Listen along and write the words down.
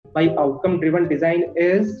by outcome driven design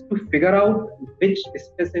is to figure out which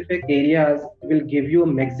specific areas will give you a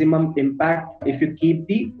maximum impact if you keep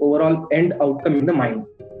the overall end outcome in the mind.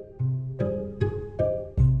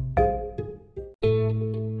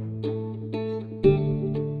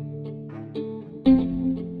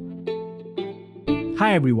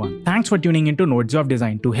 Hi everyone, thanks for tuning into Nodes of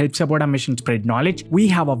Design. To help support our mission spread knowledge, we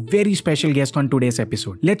have a very special guest on today's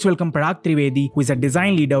episode. Let's welcome Parag Trivedi, who is a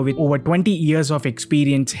design leader with over 20 years of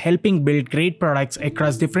experience helping build great products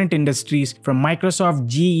across different industries from Microsoft,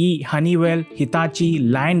 GE, Honeywell, Hitachi,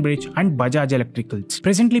 Lionbridge and Bajaj Electricals.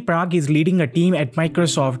 Presently, Parag is leading a team at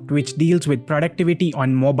Microsoft which deals with productivity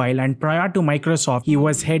on mobile, and prior to Microsoft, he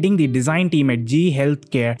was heading the design team at GE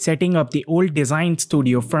Healthcare, setting up the old design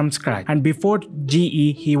studio from scratch. And before GE,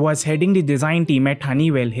 he was heading the design team at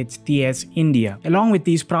Honeywell HTS India. Along with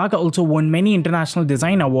these, Parag also won many international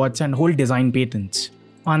design awards and hold design patents.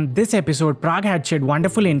 On this episode, Parag had shared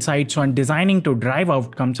wonderful insights on designing to drive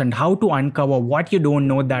outcomes and how to uncover what you don't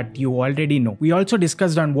know that you already know. We also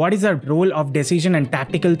discussed on what is the role of decision and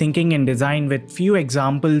tactical thinking in design with few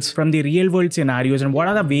examples from the real world scenarios and what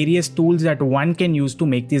are the various tools that one can use to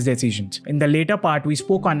make these decisions. In the later part, we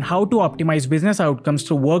spoke on how to optimize business outcomes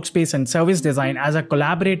through workspace and service design as a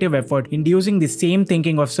collaborative effort, inducing the same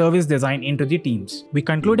thinking of service design into the teams. We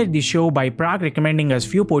concluded the show by Parag recommending us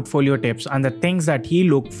few portfolio tips and the things that he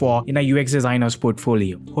look for in a UX designer's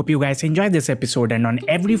portfolio. Hope you guys enjoyed this episode, and on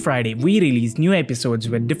every Friday we release new episodes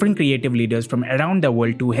with different creative leaders from around the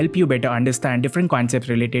world to help you better understand different concepts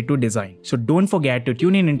related to design. So don't forget to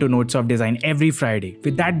tune in into Notes of Design every Friday.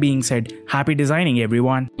 With that being said, happy designing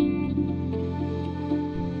everyone.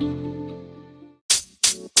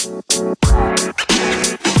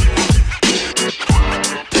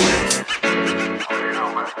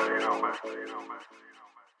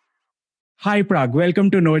 Hi Parag, welcome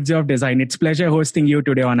to Nodes of Design. It's a pleasure hosting you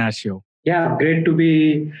today on our show. Yeah, great to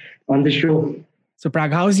be on the show. So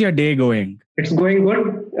Parag, how's your day going? It's going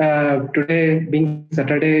good. Today being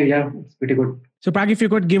Saturday, yeah, it's pretty good. So Parag, if you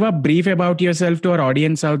could give a brief about yourself to our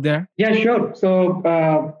audience out there. Yeah, sure. So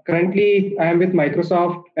currently I am with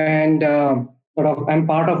Microsoft and I'm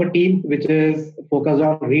part of a team which is focused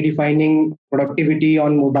on redefining productivity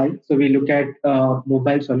on mobile. So we look at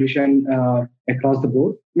mobile solution across the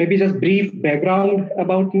board. Maybe just brief background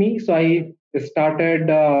about me. So I started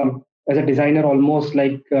as a designer almost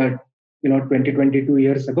 22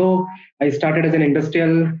 years ago. I started as an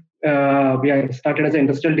industrial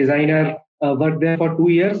designer. Worked there for 2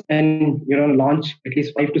 years and launched at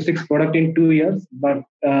least 5 to 6 products in 2 years. But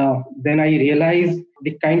then I realized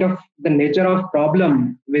the nature of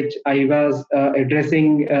problem which I was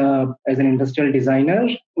addressing as an industrial designer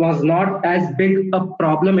was not as big a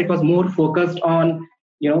problem. It was more focused on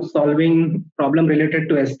solving problem related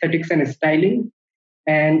to aesthetics and styling.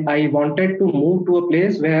 And I wanted to move to a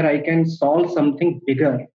place where I can solve something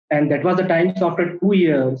bigger. And that was the time. So after 2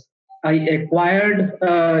 years, I acquired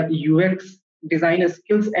UX designer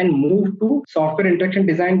skills and moved to software interaction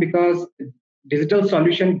design because digital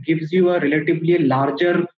solution gives you a relatively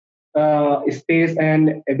larger space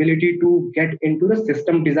and ability to get into the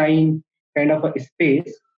system design kind of a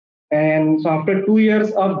space. And so after 2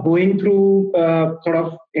 years of going through sort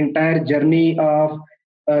of entire journey of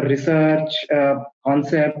research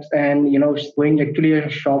concepts and going actually a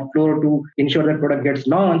shop floor to ensure that product gets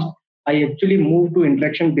launched, I actually moved to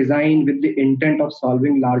interaction design with the intent of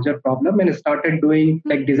solving larger problem and started doing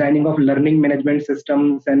designing of learning management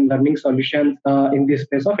systems and learning solutions in the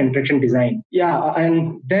space of interaction design. Yeah,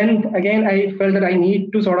 and then again, I felt that I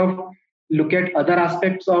need to sort of look at other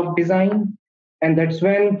aspects of design. And that's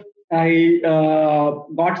when I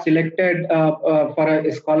got selected for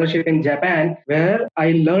a scholarship in Japan, where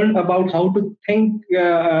I learned about how to think,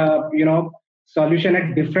 solution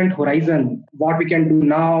at different horizon, what we can do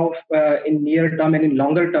now in near term and in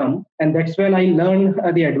longer term. And that's when I learned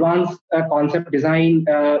the advanced concept design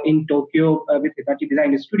in Tokyo with Hitachi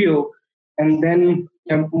Design Studio. And then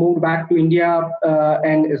moved back to India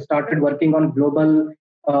and started working on global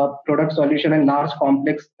product solution and large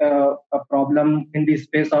complex problem in the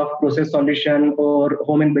space of process solution or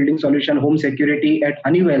home and building solution, home security at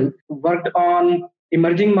Honeywell. Worked on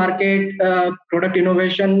emerging market product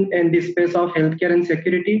innovation in the space of healthcare and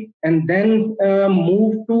security, and then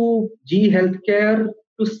moved to GE Healthcare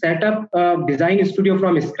to set up a design studio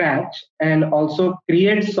from scratch and also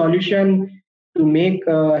create solution to make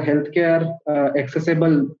healthcare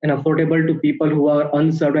accessible and affordable to people who are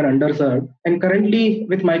unserved and underserved. And currently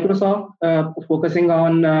with Microsoft, focusing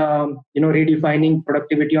on redefining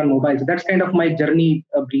productivity on mobile. So that's kind of my journey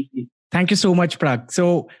briefly. Thank you so much, Prag.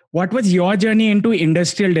 So, what was your journey into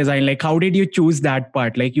industrial design? Like, how did you choose that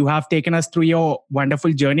part? Like, you have taken us through your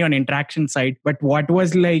wonderful journey on interaction side, but what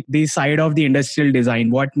was like the side of the industrial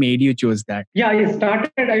design? What made you choose that? Yeah,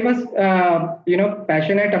 I was,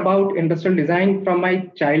 passionate about industrial design from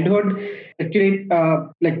my childhood. Actually,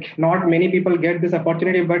 like not many people get this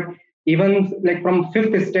opportunity, but even like from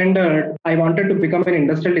fifth standard, I wanted to become an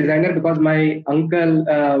industrial designer because my uncle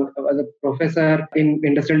was a professor in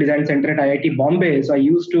industrial design center at IIT Bombay. So I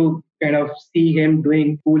used to kind of see him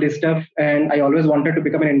doing cool stuff, and I always wanted to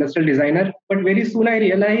become an industrial designer. But very soon I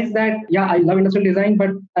realized that yeah, I love industrial design, but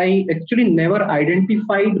I actually never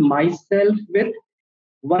identified myself with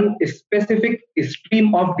one specific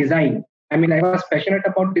stream of design. I mean, I was passionate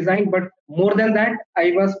about design, but more than that,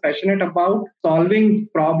 I was passionate about solving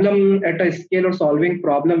problem at a scale or solving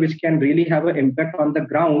problem which can really have an impact on the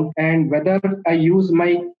ground. And whether I use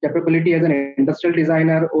my capability as an industrial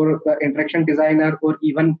designer or interaction designer or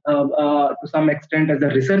even to some extent as a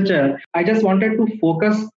researcher, I just wanted to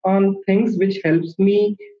focus on things which helps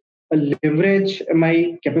me leverage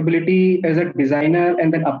my capability as a designer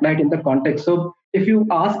and then apply it in the context. So if you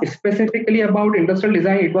ask specifically about industrial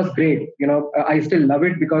design, it was great. I still love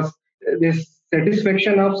it because this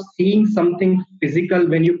satisfaction of seeing something physical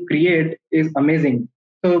when you create is amazing.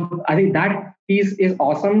 So I think that piece is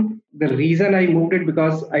awesome. The reason I moved it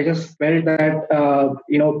because I just felt that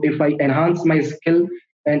if I enhance my skill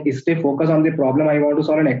and stay focused on the problem I want to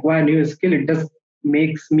solve and acquire new skill, it just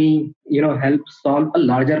makes me help solve a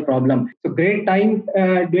larger problem. So great time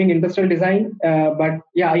doing industrial design, but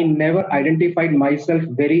yeah, I never identified myself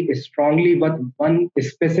very strongly with one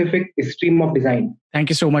specific stream of design. Thank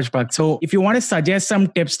you so much, Prag. So, if you want to suggest some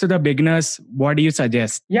tips to the beginners, what do you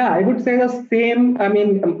suggest? Yeah, I would say the same. I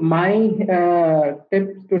mean, my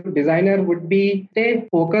tips to designer would be stay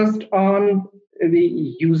focused on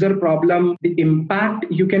the user problem, the impact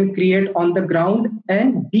you can create on the ground,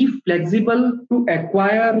 and be flexible to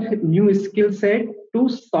acquire new skill set to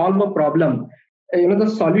solve a problem. The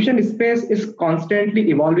solution space is constantly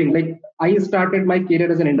evolving. Like I started my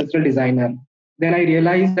career as an industrial designer. Then I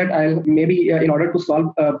realized that I'll maybe in order to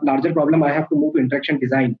solve a larger problem, I have to move to interaction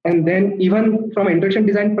design. And then even from interaction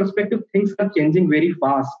design perspective, things are changing very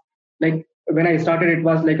fast. Like when I started, it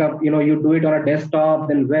was like you do it on a desktop,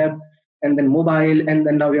 then web, and then mobile, and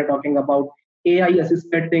then now we are talking about AI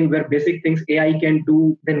assisted thing where basic things AI can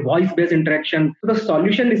do, then voice based interaction. So the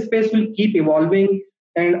solution space will keep evolving.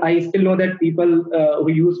 And I still know that people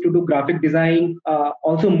who used to do graphic design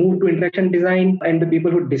also moved to interaction design, and the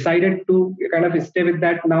people who decided to kind of stay with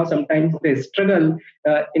that now sometimes they struggle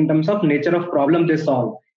in terms of nature of problem they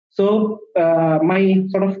solve. So my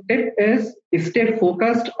sort of tip is stay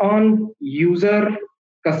focused on user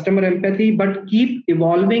customer empathy, but keep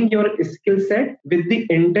evolving your skill set with the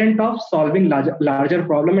intent of solving larger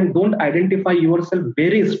problem, and don't identify yourself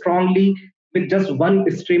very strongly with just one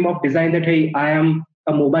stream of design that, hey, I am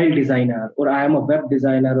a mobile designer or I am a web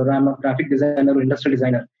designer or I'm a graphic designer or industrial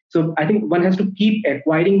designer. So I think one has to keep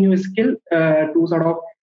acquiring new skill to sort of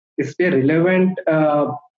stay relevant,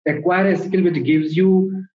 acquire a skill which gives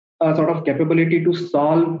you a sort of capability to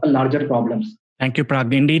solve larger problems. Thank you,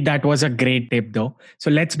 Prag. Indeed, that was a great tip, though. So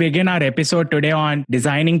let's begin our episode today on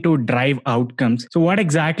designing to drive outcomes. So, what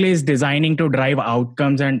exactly is designing to drive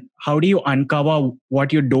outcomes, and how do you uncover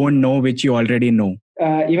what you don't know, which you already know?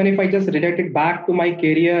 Even if I just relate it back to my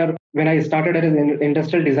career, when I started as an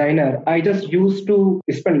industrial designer, I just used to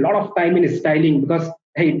spend a lot of time in styling because,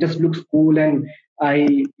 hey, it just looks cool. And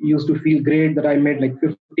I used to feel great that I made like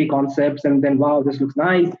 50 concepts and then, wow, this looks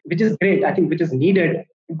nice, which is great, I think, which is needed.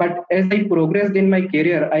 But as I progressed in my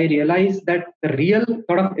career, I realized that the real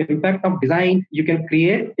sort of impact of design you can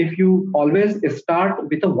create if you always start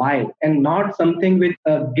with a why and not something which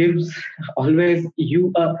gives always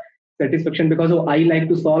you a satisfaction because I like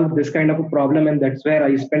to solve this kind of a problem and that's where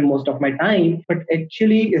I spend most of my time. But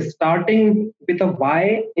actually starting with a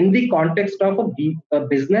why in the context of a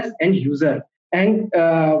business and user. And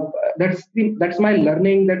that's my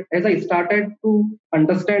learning, that as I started to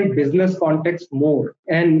understand business context more,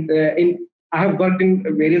 and I have worked in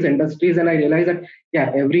various industries, and I realized that yeah,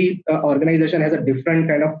 every organization has a different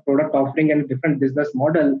kind of product offering and different business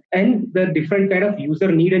model, and the different kind of user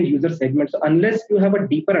need and user segments. So unless you have a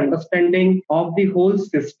deeper understanding of the whole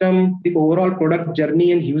system, the overall product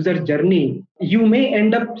journey and user journey, you may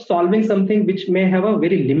end up solving something which may have a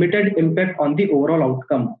very limited impact on the overall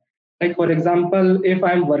outcome. Like, for example, if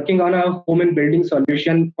I'm working on a home and building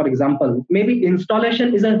solution, for example, maybe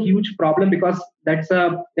installation is a huge problem because that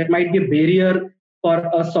might be a barrier for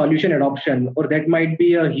a solution adoption, or that might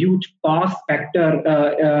be a huge cost factor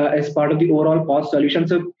as part of the overall cost solution.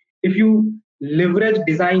 So if you leverage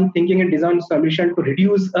design thinking and design solution to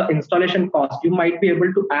reduce installation cost, you might be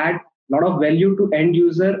able to add a lot of value to end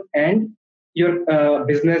user and your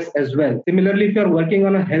business as well. Similarly, if you're working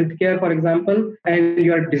on a healthcare, for example, and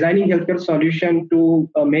you're designing healthcare solution to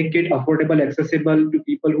make it affordable, accessible to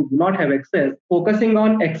people who do not have access, focusing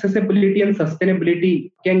on accessibility and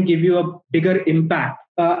sustainability can give you a bigger impact.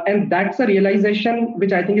 And that's a realization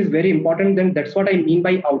which I think is very important. Then that's what I mean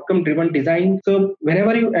by outcome driven design. So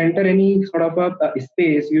whenever you enter any sort of a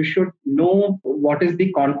space, you should know what is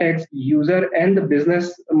the context, user, and the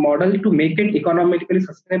business model to make it economically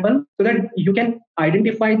sustainable, so that you can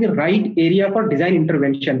identify the right area for design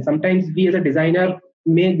intervention. Sometimes we as a designer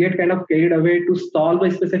may get kind of carried away to solve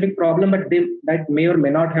a specific problem, but that may or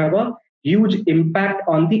may not have a huge impact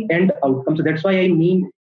on the end outcome. So that's why I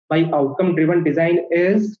mean by outcome driven design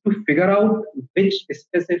is to figure out which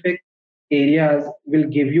specific areas will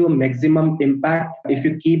give you a maximum impact if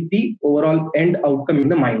you keep the overall end outcome in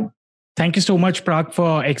the mind. Thank you so much, Parag,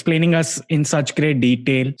 for explaining us in such great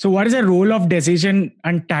detail. So what is the role of decision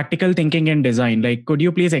and tactical thinking in design? Like, could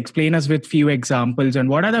you please explain us with few examples, and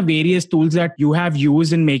what are the various tools that you have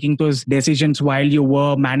used in making those decisions while you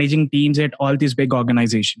were managing teams at all these big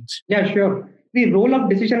organizations? Yeah, sure. The role of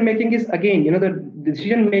decision making is, again, the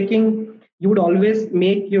decision making, you would always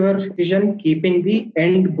make your decision keeping the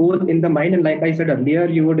end goal in the mind. And like I said earlier,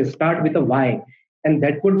 you would start with a why. And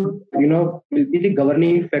that would, will be the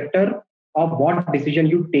governing factor of what decision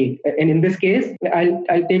you take. And in this case,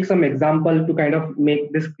 I'll take some example to kind of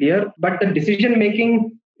make this clear. But the decision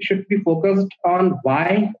making should be focused on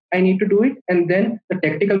why I need to do it, and then the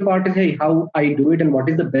tactical part is, hey, how I do it and what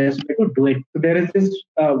is the best way to do it. So there is this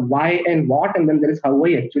why and what, and then there is how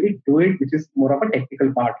I actually do it, which is more of a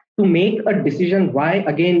technical part. To make a decision why,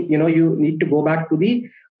 again, you need to go back to the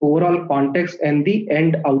overall context and the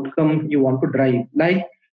end outcome you want to drive. Like,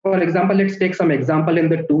 for example, let's take some example in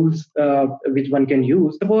the tools which one can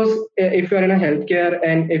use. Suppose if you are in a healthcare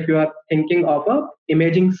and if you are thinking of a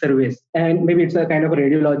imaging service, and maybe it's a kind of a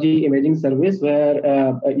radiology imaging service where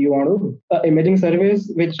you want to imaging service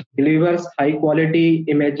which delivers high quality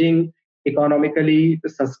imaging, economically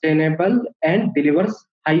sustainable, and delivers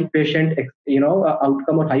high patient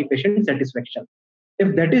outcome or high patient satisfaction.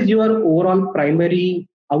 If that is your overall primary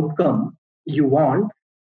outcome you want,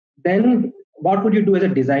 then what would you do as a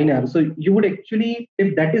designer? So you would actually,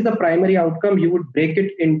 if that is the primary outcome, you would break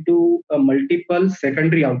it into multiple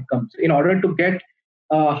secondary outcomes in order to get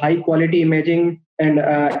high quality imaging and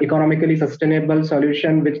economically sustainable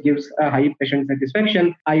solution which gives a high patient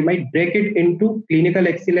satisfaction. I might break it into clinical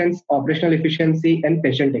excellence, operational efficiency, and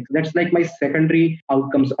patient excellence. That's like my secondary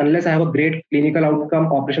outcomes. Unless I have a great clinical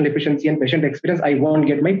outcome, operational efficiency, and patient experience, I won't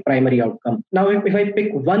get my primary outcome. Now, if I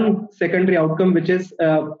pick one secondary outcome, which is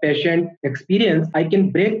patient experience, I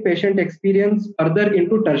can break patient experience further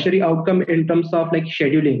into tertiary outcome in terms of like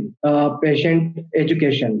scheduling, patient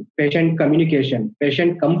education, patient communication,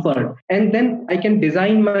 patient comfort, and then I can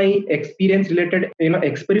design my experience related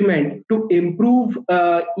experiment to improve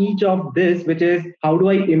each of this, which is how do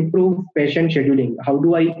I improve patient scheduling, how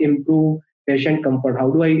do I improve patient comfort, how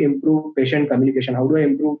do I improve patient communication, how do I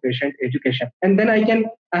improve patient education. And then I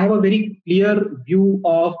have a very clear view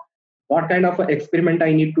of what kind of experiment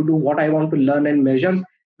I need to do, what I want to learn and measure,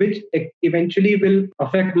 which eventually will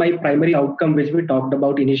affect my primary outcome, which we talked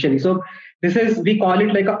about initially. So we call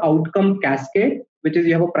it like an outcome cascade, which is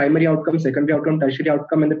you have a primary outcome, secondary outcome, tertiary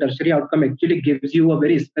outcome, and the tertiary outcome actually gives you a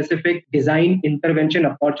very specific design intervention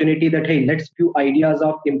opportunity that, hey, let's do ideas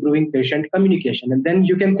of improving patient communication. And then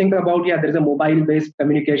you can think about, there's a mobile-based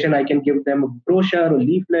communication. I can give them a brochure or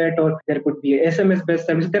leaflet, or there could be a SMS-based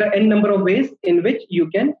service. There are n number of ways in which you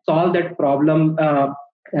can solve that problem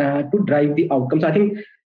to drive the outcome. So I think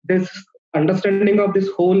this understanding of this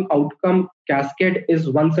whole outcome cascade is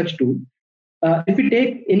one such tool. If we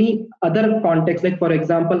take any other context, like for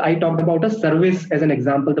example, I talked about a service as an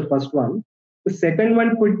example, the first one. The second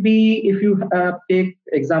one could be if you take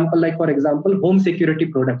example, like for example, home security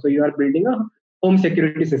product. So you are building a home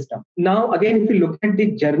security system. Now, again, if you look at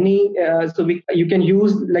the journey, you can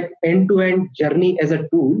use like end-to-end journey as a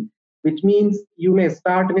tool, which means you may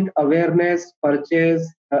start with awareness, purchase,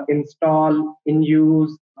 install, in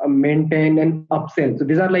use, maintain, and upsell. So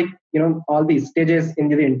these are like all these stages in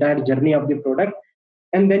the entire journey of the product,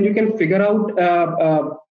 and then you can figure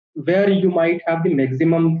out where you might have the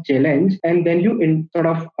maximum challenge, and then you sort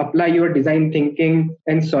of apply your design thinking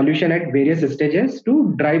and solution at various stages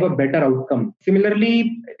to drive a better outcome.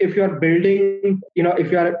 Similarly, if you are building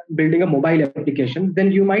a mobile application,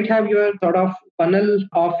 then you might have your sort of funnel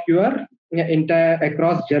of your entire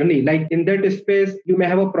across journey. Like in that space, you may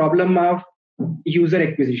have a problem of user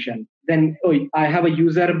acquisition. Then, oh, I have a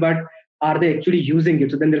user, but are they actually using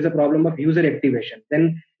it? So then there's a problem of user activation.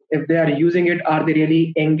 Then if they are using it, are they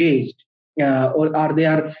really engaged? Or are they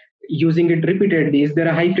are using it repeatedly? Is there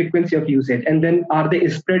a high frequency of usage? And then are they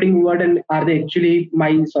spreading word, and are they actually,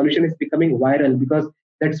 my solution is becoming viral? Because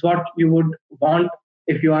that's what you would want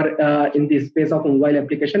if you are in the space of mobile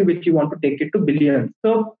application, which you want to take it to billions.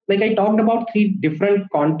 So like I talked about three different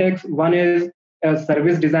contexts. One is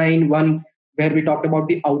service design, one where we talked about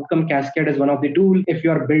the outcome cascade as one of the tool. If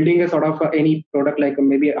you are building a sort of any product, like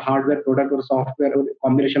maybe a hardware product or software or a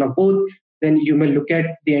combination of both, then you may look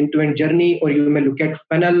at the end-to-end journey, or you may look at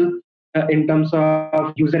funnel in terms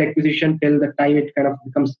of user acquisition till the time it kind of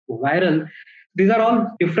becomes viral. These are all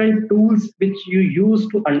different tools which you use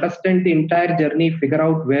to understand the entire journey, figure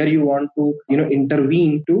out where you want to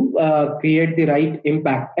intervene to create the right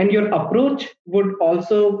impact. And your approach would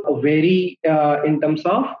also vary in terms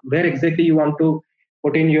of where exactly you want to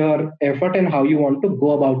put in your effort and how you want to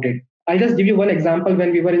go about it. I'll just give you one example.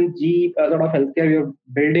 When we were in G sort of healthcare, we were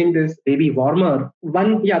building this baby warmer.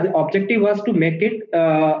 The objective was to make it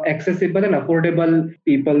accessible and affordable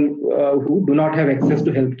people who do not have access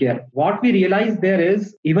to healthcare. What we realized there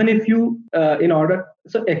is, even if you,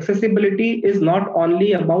 so accessibility is not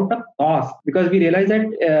only about a cost, because we realized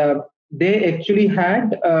that they actually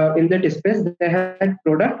had in that space, they had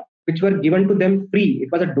products which were given to them free.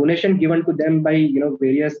 It was a donation given to them by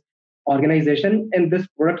various organization, and these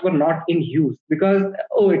products were not in use because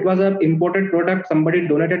it was an imported product, somebody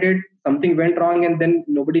donated it, something went wrong, and then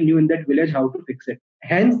nobody knew in that village how to fix it.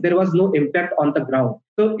 Hence there was no impact on the ground.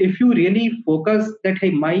 So if you really focus that, hey,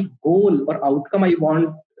 my goal or outcome I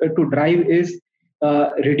want to drive is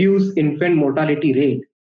reduce infant mortality rate,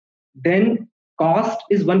 then cost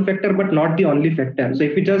is one factor but not the only factor. So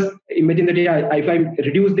if you just imagine that if I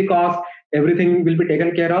reduce the cost, everything will be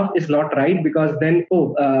taken care of, is not right, because then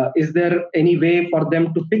is there any way for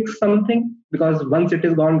them to fix something? Because once it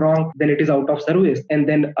is gone wrong, then it is out of service. And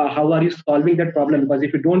then how are you solving that problem? Because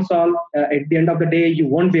if you don't solve, at the end of the day, you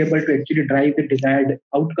won't be able to actually drive the desired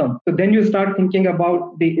outcome. So then you start thinking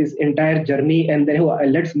about this entire journey, and then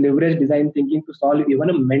let's leverage design thinking to solve even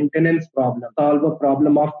a maintenance problem, solve a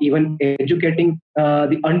problem of even educating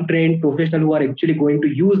the untrained professional who are actually going to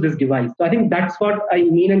use this device. So I think that's what I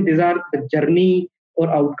mean, and these are the journey or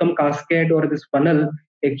outcome cascade or this funnel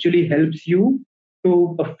actually helps you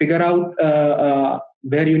to figure out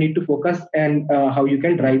where you need to focus and how you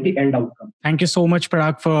can drive the end outcome. Thank you so much,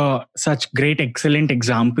 Parag, for such great, excellent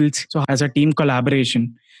examples. So as a team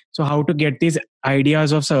collaboration, so how to get these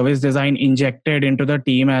ideas of service design injected into the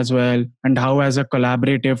team as well, and how as a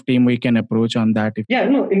collaborative team we can approach on that.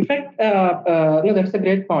 In fact, that's a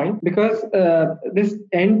great point, because this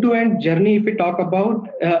end-to-end journey, if we talk about,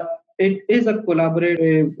 it is a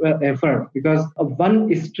collaborative effort, because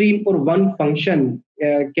one stream or one function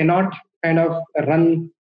cannot kind of run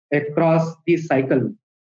across the cycle.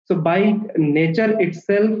 So by nature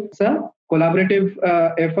itself, it's a collaborative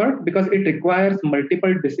effort, because it requires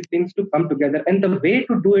multiple disciplines to come together. And the way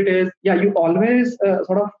to do it is, you always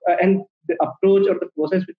and the approach or the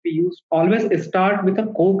process which we use always start with a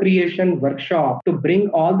co-creation workshop to bring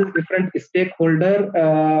all the different stakeholder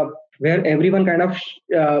where everyone kind of,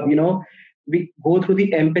 we go through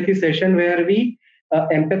the empathy session where we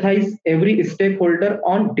empathize every stakeholder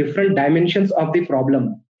on different dimensions of the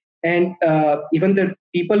problem. And even the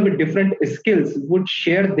people with different skills would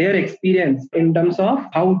share their experience in terms of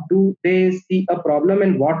how do they see a problem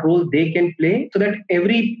and what role they can play, so that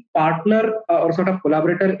every partner or sort of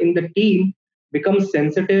collaborator in the team becomes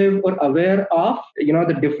sensitive or aware of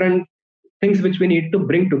the different things which we need to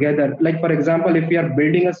bring together. Like, for example, if we are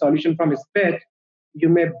building a solution from scratch, you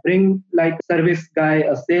may bring like service guy,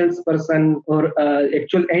 a salesperson, or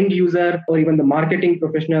actual end user, or even the marketing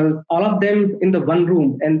professional, all of them in the one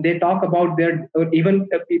room, and they talk about their, or even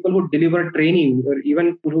people who deliver training, or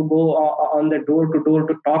even who go on the door to door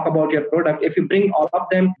to talk about your product. If you bring all of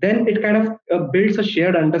them, then it kind of builds a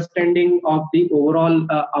shared understanding of the overall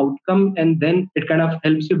outcome, and then it kind of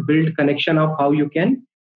helps you build connection of how you can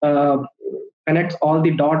connect all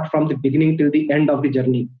the dots from the beginning till the end of the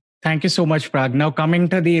journey. Thank you so much, Parag. Now coming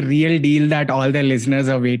to the real deal that all the listeners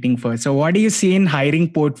are waiting for. So what do you see in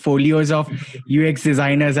hiring portfolios of UX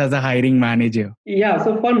designers as a hiring manager? Yeah,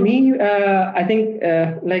 so for me, I think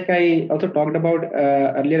like I also talked about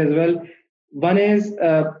earlier as well, one is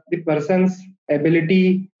the person's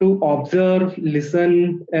ability to observe,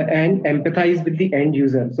 listen, and empathize with the end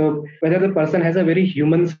user. So whether the person has a very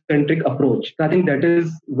human-centric approach. So I think that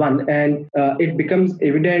is one. And it becomes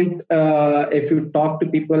evident if you talk to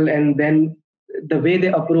people and then the way they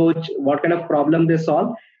approach, what kind of problem they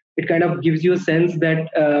solve. it kind of gives you a sense that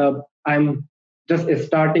I'm just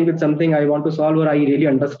starting with something I want to solve, or I really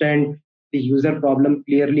understand the user problem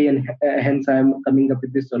clearly, and hence I'm coming up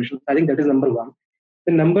with this solution. I think that is number one.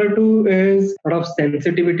 The number two is sort of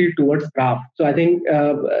sensitivity towards craft. So I think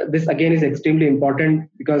this again is extremely important,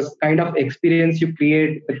 because kind of experience you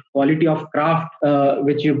create, the quality of craft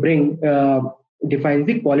which you bring defines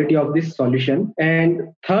the quality of this solution. And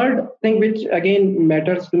third thing, which again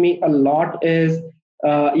matters to me a lot, is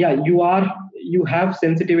you have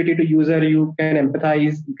sensitivity to user, you can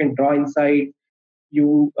empathize, you can draw insight,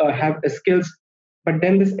 you have skills, but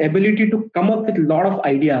then this ability to come up with a lot of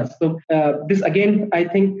ideas. So this again, I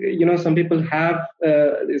think, some people have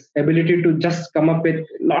this ability to just come up with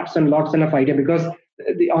lots and lots of idea, because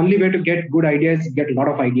the only way to get good ideas is get a lot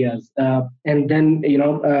of ideas, and then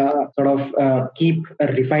sort of keep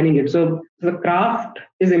refining it. So the craft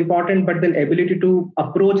is important, but then ability to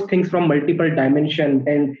approach things from multiple dimension,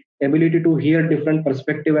 and ability to hear different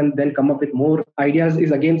perspective and then come up with more ideas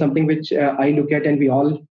is again something which I look at, and we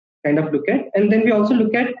all kind of look at. And then we also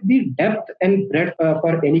look at the depth and breadth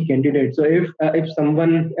for any candidate. So if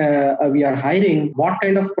someone we are hiring, what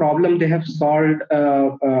kind of problem they have solved,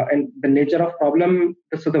 and the nature of problem,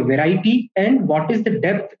 so the variety, and what is the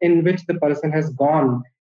depth in which the person has gone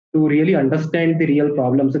to really understand the real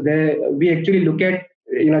problem. So we actually look at,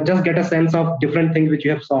 just get a sense of different things which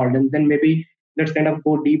you have solved, and then maybe let's kind of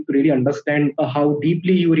go deep to really understand how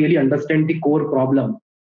deeply you really understand the core problem.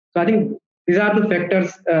 So I think these are the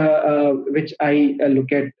factors which I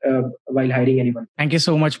look at while hiring anyone. Thank you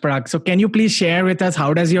so much, Parag. So can you please share with us,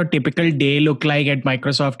 how does your typical day look like at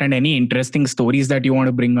Microsoft, and any interesting stories that you want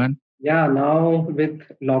to bring on? Yeah, now with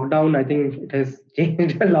lockdown, I think it has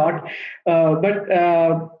changed a lot.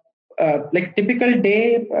 Like typical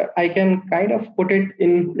day, I can kind of put it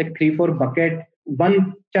in like 3-4 bucket.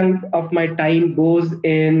 One chunk of my time goes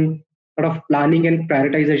in sort of planning and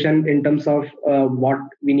prioritization in terms of what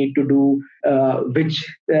we need to do, which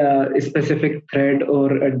specific thread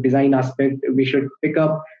or design aspect we should pick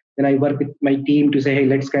up. Then I work with my team to say, hey,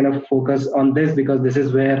 let's kind of focus on this, because this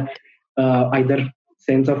is where either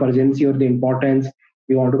sense of urgency or the importance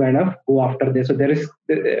we want to kind of go after this. So there is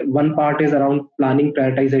one part is around planning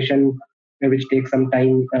prioritization, which takes some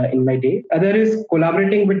time in my day. Other is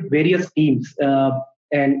collaborating with various teams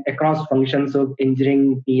and across functions, so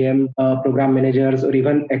engineering, PM, program managers, or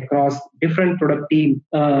even across different product team,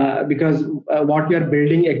 because what we are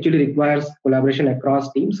building actually requires collaboration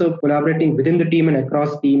across teams. So collaborating within the team and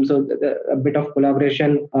across teams, so a bit of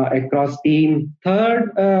collaboration across team.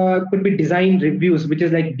 Third could be design reviews, which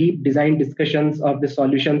is like deep design discussions of the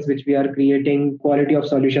solutions which we are creating, quality of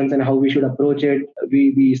solutions and how we should approach it.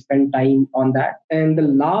 We spend time on that. And the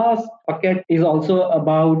last bucket is also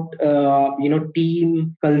about team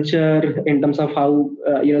culture, in terms of how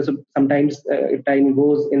so sometimes time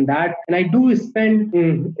goes in that. And I do spend,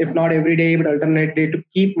 if not every day but alternate day, to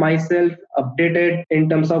keep myself updated in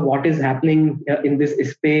terms of what is happening in this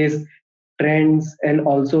space, trends, and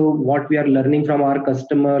also what we are learning from our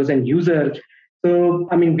customers and users. So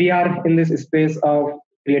I mean, we are in this space of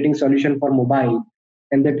creating solution for mobile,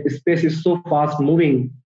 and that space is so fast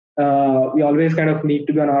moving. We always kind of need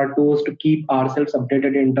to be on our toes to keep ourselves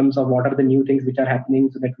updated in terms of what are the new things which are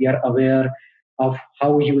happening, so that we are aware of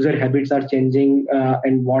how user habits are changing,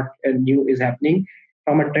 and what new is happening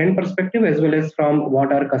from a trend perspective, as well as from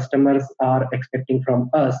what our customers are expecting from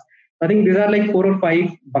us. I think these are like 4 or 5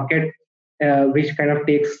 buckets which kind of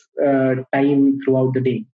takes time throughout the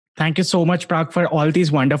day. Thank you so much, Parag, for all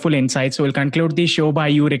these wonderful insights. We'll conclude the show by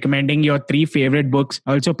you recommending your 3 favorite books,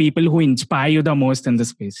 also people who inspire you the most in this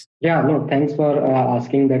space. Yeah, no, thanks for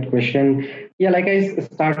asking that question. Yeah, like I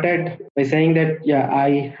started by saying that,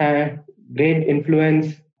 I had great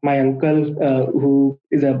influence. My uncle, who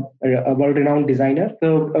is a world-renowned designer,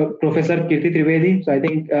 so Professor Kirti Trivedi. So I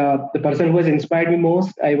think the person who has inspired me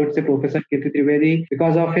most, I would say Professor Kirti Trivedi,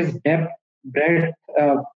 because of his depth, breadth.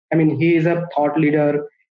 I mean, he is a thought leader,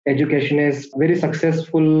 educationist, very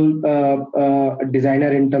successful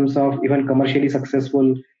designer in terms of even commercially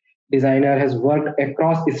successful designer, has worked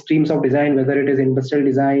across streams of design, whether it is industrial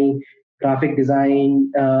design, graphic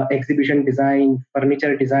design, exhibition design,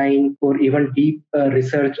 furniture design, or even deep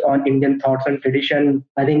research on Indian thoughts and tradition.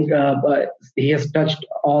 I think he has touched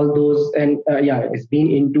all those, and has been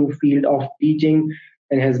into field of teaching,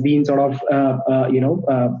 and has been sort of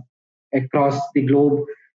across the globe.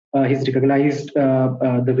 He's recognized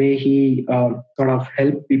the way he sort of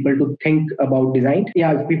helped people to think about design.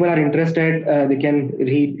 Yeah, if people are interested, they can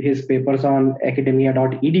read his papers on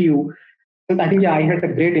academia.edu. So I think, I had a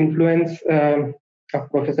great influence of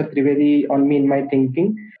Professor Trivedi on me in my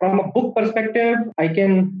thinking. From a book perspective,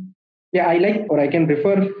 I like, or I can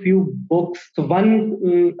refer few books. So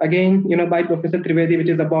one, again, by Professor Trivedi, which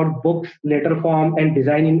is about books, letter form, and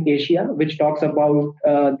design in Asia, which talks about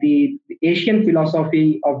the Asian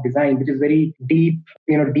philosophy of design, which is very deep,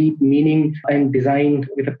 deep meaning and designed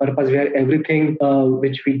with a purpose, where everything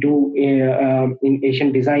which we do in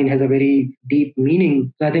Asian design has a very deep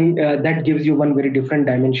meaning. So I think that gives you one very different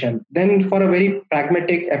dimension. Then for a very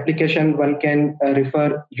pragmatic application, one can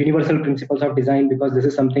refer universal principles of design, because this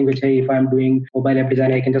is something which, if I'm doing mobile app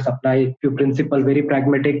design, I can just apply a few principles, very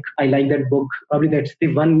pragmatic. I like that book. Probably that's the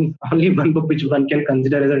only one book which one can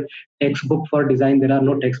consider as a textbook for design. There are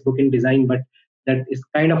no textbook in design, but that is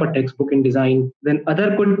kind of a textbook in design. Then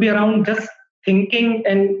other could be around just thinking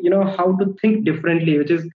and how to think differently, which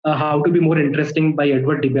is How to Be More Interesting by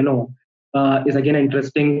Edward Debano. Is again an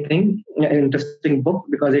interesting book,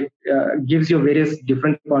 because it gives you various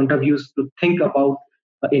different point of views to think about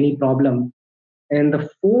any problem. And the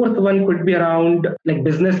fourth one could be around like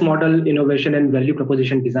business model innovation and value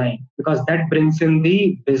proposition design, because that brings in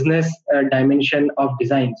the business dimension of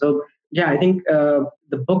design. So yeah, I think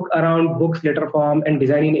the book around books, letter form, and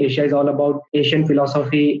design in Asia is all about Asian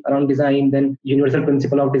philosophy around design. Then universal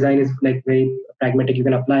principle of design is like very pragmatic. You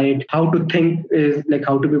can apply it. How to think is like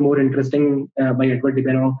How to Be More Interesting by Edward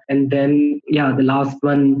Debano. And then the last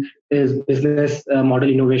one is business model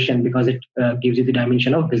innovation, because it gives you the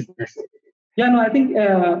dimension of business. Yeah, no, I think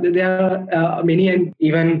there are many, and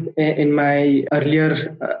even in my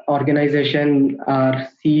earlier organization, our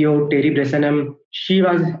CEO, Terry Bressenham, she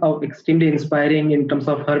was extremely inspiring in terms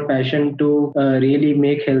of her passion to really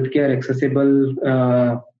make healthcare accessible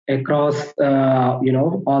across,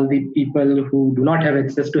 all the people who do not have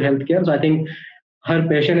access to healthcare. So I think her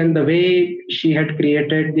passion and the way she had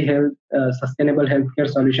created the sustainable healthcare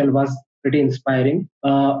solution was pretty inspiring.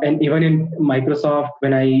 And even in Microsoft,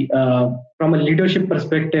 when from a leadership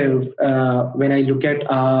perspective, when I look at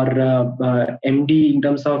our MD in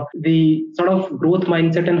terms of the sort of growth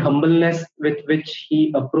mindset and humbleness with which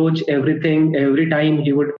he approached everything, every time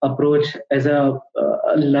he would approach as a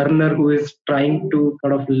learner who is trying to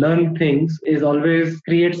sort of learn things, is always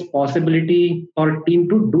creates possibility for a team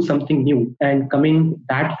to do something new. And coming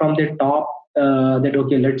that from the top, that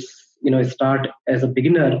okay, let's start as a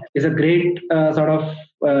beginner, is a great sort of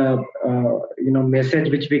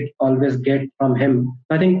message which we always get from him.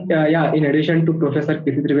 I think in addition to Professor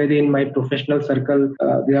Kirti Trivedi in my professional circle,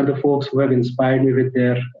 they are the folks who have inspired me with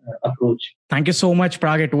their approach. Thank you so much,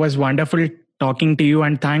 Parag. It was wonderful talking to you,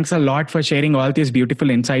 and thanks a lot for sharing all these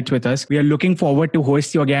beautiful insights with us. We are looking forward to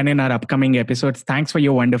host you again in our upcoming episodes. Thanks for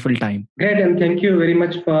your wonderful time. Great, and thank you very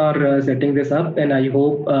much for setting this up, and I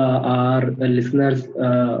hope our listeners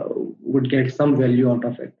would get some value out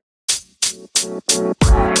of it.